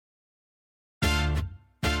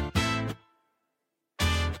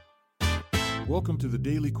Welcome to the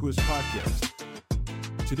Daily Quiz Podcast.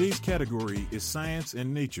 Today's category is Science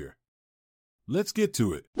and Nature. Let's get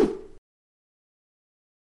to it.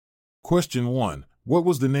 Question 1. What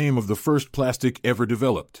was the name of the first plastic ever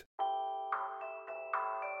developed?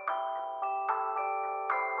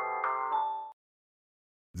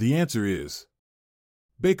 The answer is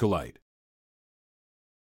Bakelite.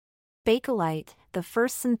 Bakelite, the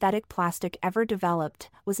first synthetic plastic ever developed,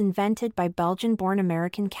 was invented by Belgian-born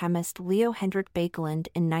American chemist Leo Hendrik Baekeland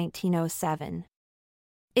in 1907.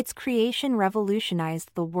 Its creation revolutionized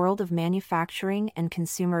the world of manufacturing and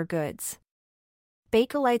consumer goods.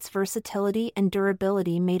 Bakelite's versatility and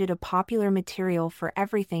durability made it a popular material for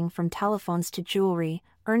everything from telephones to jewelry,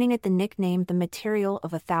 earning it the nickname the material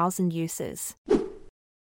of 1,000 uses.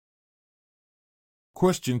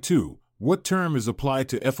 Question 2. What term is applied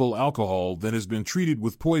to ethyl alcohol that has been treated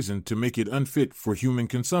with poison to make it unfit for human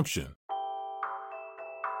consumption?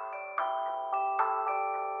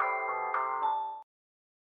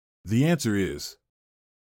 The answer is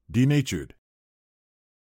denatured.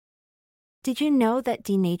 Did you know that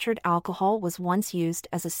denatured alcohol was once used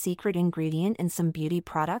as a secret ingredient in some beauty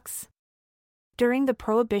products? During the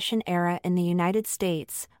Prohibition era in the United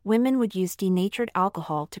States, women would use denatured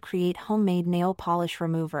alcohol to create homemade nail polish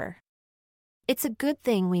remover. It's a good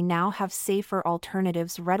thing we now have safer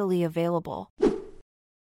alternatives readily available.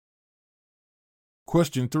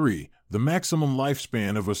 Question 3. The maximum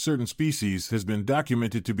lifespan of a certain species has been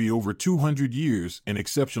documented to be over 200 years in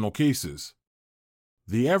exceptional cases.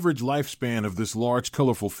 The average lifespan of this large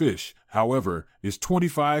colorful fish, however, is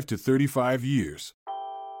 25 to 35 years.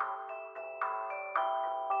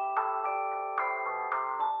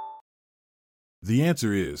 The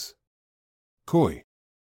answer is koi.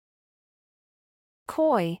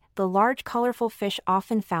 Koi, the large colorful fish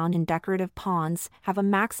often found in decorative ponds, have a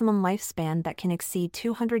maximum lifespan that can exceed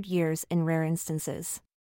 200 years in rare instances.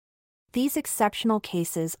 These exceptional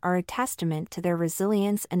cases are a testament to their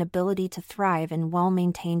resilience and ability to thrive in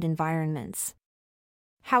well-maintained environments.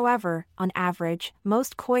 However, on average,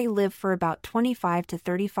 most koi live for about 25 to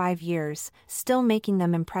 35 years, still making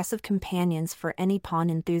them impressive companions for any pond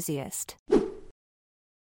enthusiast.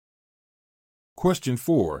 Question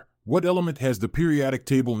 4. What element has the periodic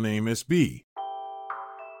table name Sb?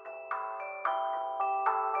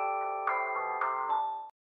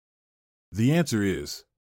 The answer is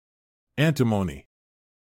antimony.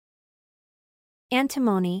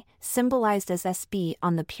 Antimony, symbolized as Sb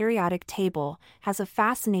on the periodic table, has a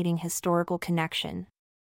fascinating historical connection.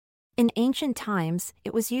 In ancient times,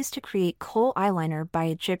 it was used to create kohl eyeliner by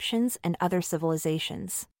Egyptians and other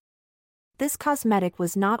civilizations. This cosmetic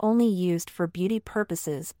was not only used for beauty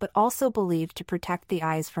purposes but also believed to protect the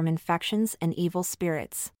eyes from infections and evil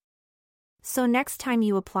spirits. So next time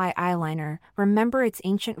you apply eyeliner, remember its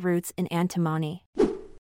ancient roots in antimony.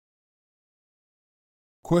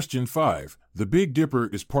 Question 5. The Big Dipper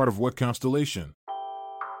is part of what constellation?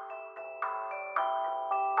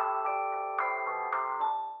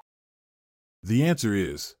 The answer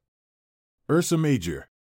is Ursa Major.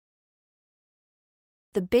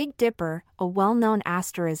 The Big Dipper, a well-known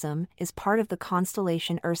asterism, is part of the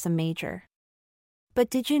constellation Ursa Major. But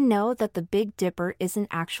did you know that the Big Dipper isn't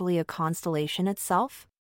actually a constellation itself?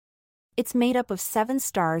 It's made up of 7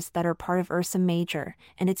 stars that are part of Ursa Major,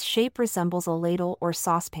 and its shape resembles a ladle or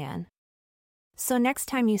saucepan. So next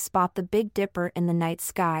time you spot the Big Dipper in the night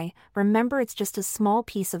sky, remember it's just a small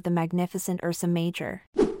piece of the magnificent Ursa Major.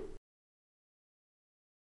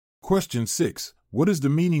 Question 6. What is the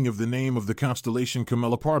meaning of the name of the constellation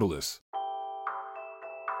Camelopardalis?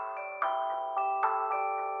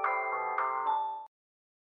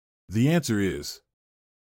 The answer is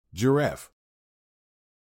giraffe.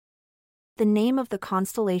 The name of the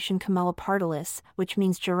constellation Camelopardalis, which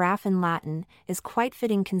means giraffe in Latin, is quite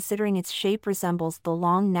fitting considering its shape resembles the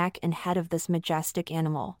long neck and head of this majestic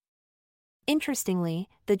animal. Interestingly,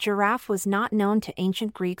 the giraffe was not known to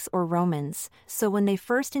ancient Greeks or Romans, so when they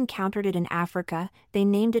first encountered it in Africa, they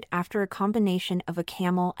named it after a combination of a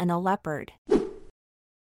camel and a leopard.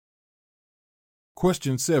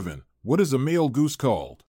 Question 7. What is a male goose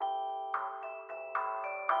called?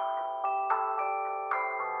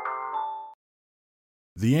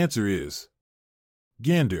 The answer is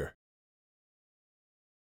gander.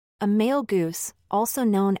 A male goose, also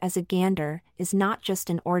known as a gander, is not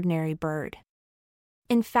just an ordinary bird.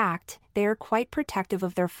 In fact, they are quite protective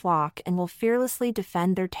of their flock and will fearlessly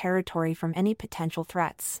defend their territory from any potential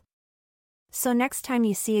threats. So next time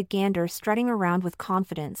you see a gander strutting around with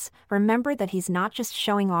confidence, remember that he's not just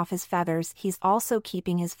showing off his feathers, he's also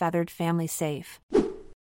keeping his feathered family safe.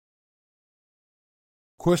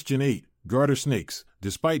 Question 8. garter snakes,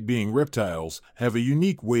 despite being reptiles, have a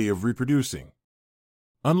unique way of reproducing.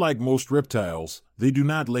 Unlike most reptiles, they do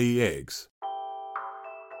not lay eggs.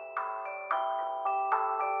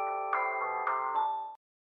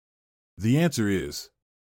 The answer is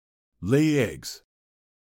lay eggs.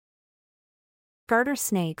 Garter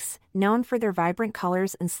snakes, known for their vibrant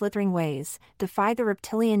colors and slithering ways, defy the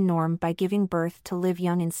reptilian norm by giving birth to live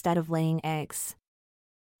young instead of laying eggs.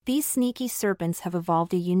 These sneaky serpents have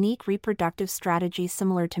evolved a unique reproductive strategy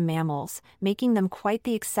similar to mammals, making them quite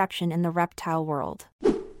the exception in the reptile world.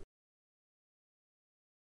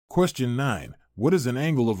 Question 9. What is an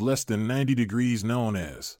angle of less than 90 degrees known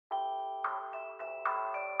as?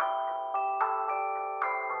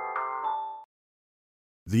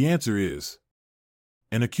 The answer is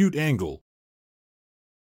an acute angle.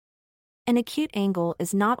 An acute angle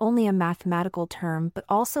is not only a mathematical term but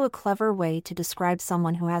also a clever way to describe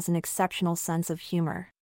someone who has an exceptional sense of humor.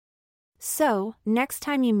 So, next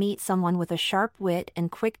time you meet someone with a sharp wit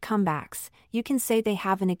and quick comebacks, you can say they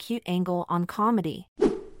have an acute angle on comedy.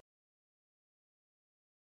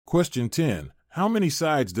 Question 10. How many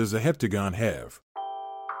sides does a heptagon have?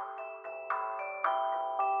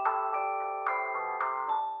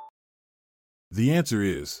 The answer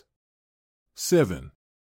is 7.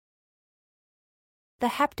 The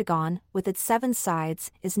heptagon, with its 7 sides,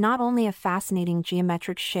 is not only a fascinating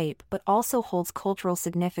geometric shape but also holds cultural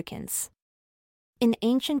significance. In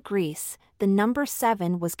ancient Greece, the number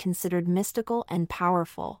 7 was considered mystical and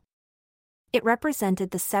powerful. It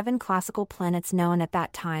represented the 7 classical planets known at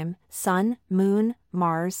that time: Sun, Moon,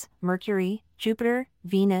 Mars, Mercury, Jupiter,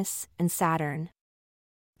 Venus, and Saturn.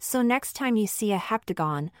 So next time you see a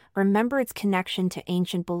heptagon, remember its connection to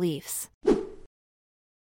ancient beliefs.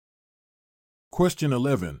 Question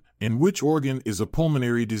 11. In which organ is a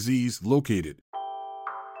pulmonary disease located?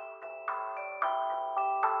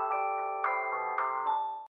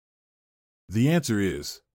 The answer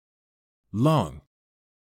is lung.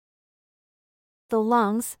 The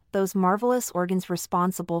lungs, those marvelous organs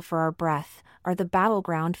responsible for our breath, are the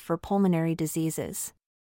battleground for pulmonary diseases.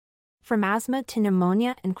 From asthma to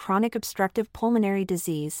pneumonia and chronic obstructive pulmonary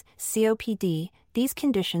disease, COPD, these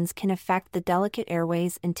conditions can affect the delicate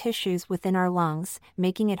airways and tissues within our lungs,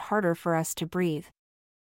 making it harder for us to breathe.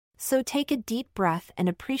 So take a deep breath and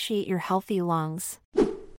appreciate your healthy lungs.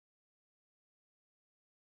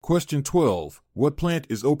 Question 12. What plant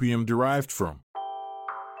is opium derived from?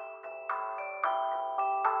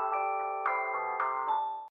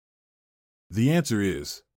 The answer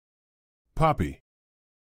is poppy.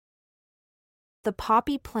 The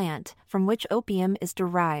poppy plant, from which opium is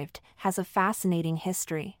derived, has a fascinating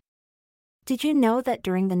history. Did you know that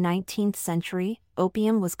during the 19th century,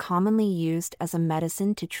 opium was commonly used as a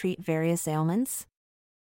medicine to treat various ailments?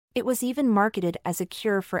 It was even marketed as a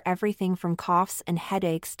cure for everything from coughs and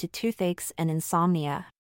headaches to toothaches and insomnia.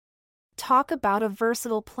 Talk about a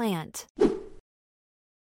versatile plant.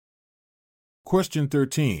 Question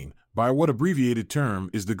 13. By what abbreviated term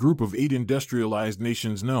is the group of 8 industrialized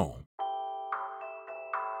nations known?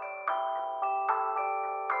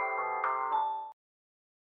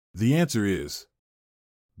 The answer is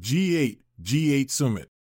G8 Summit.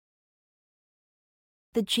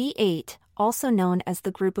 The G8, also known as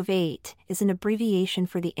the Group of 8, is an abbreviation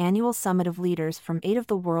for the annual summit of leaders from 8 of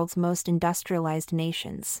the world's most industrialized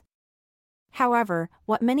nations. However,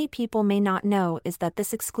 what many people may not know is that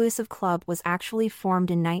this exclusive club was actually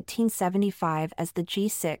formed in 1975 as the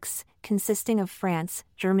G6, consisting of France,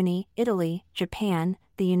 Germany, Italy, Japan,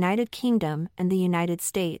 the United Kingdom, and the United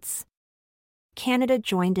States. Canada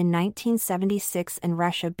joined in 1976 and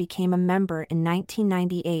Russia became a member in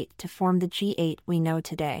 1998 to form the G8 we know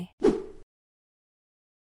today.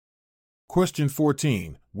 Question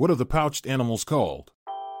 14. What are the pouched animals called?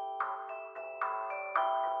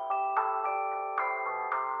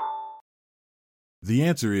 The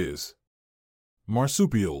answer is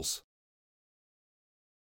marsupials.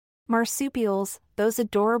 Marsupials, those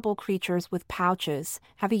adorable creatures with pouches,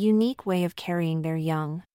 have a unique way of carrying their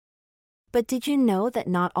young. But did you know that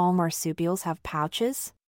not all marsupials have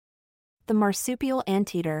pouches? The marsupial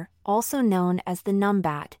anteater, also known as the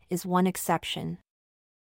numbat, is one exception.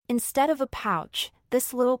 Instead of a pouch,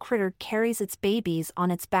 this little critter carries its babies on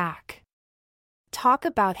its back. Talk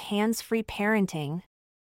about hands-free parenting.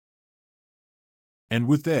 And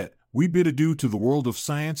with that, we bid adieu to the world of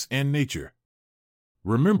science and nature.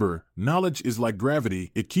 Remember, knowledge is like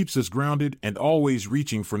gravity, it keeps us grounded and always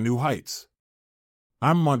reaching for new heights.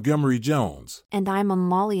 I'm Montgomery Jones. And I'm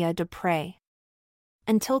Amalia Dupre.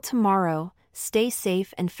 Until tomorrow, stay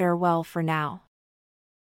safe and farewell for now.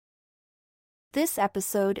 This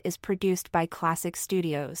episode is produced by Classic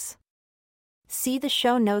Studios. See the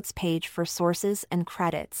show notes page for sources and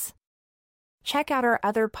credits. Check out our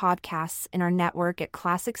other podcasts in our network at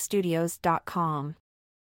classicstudios.com.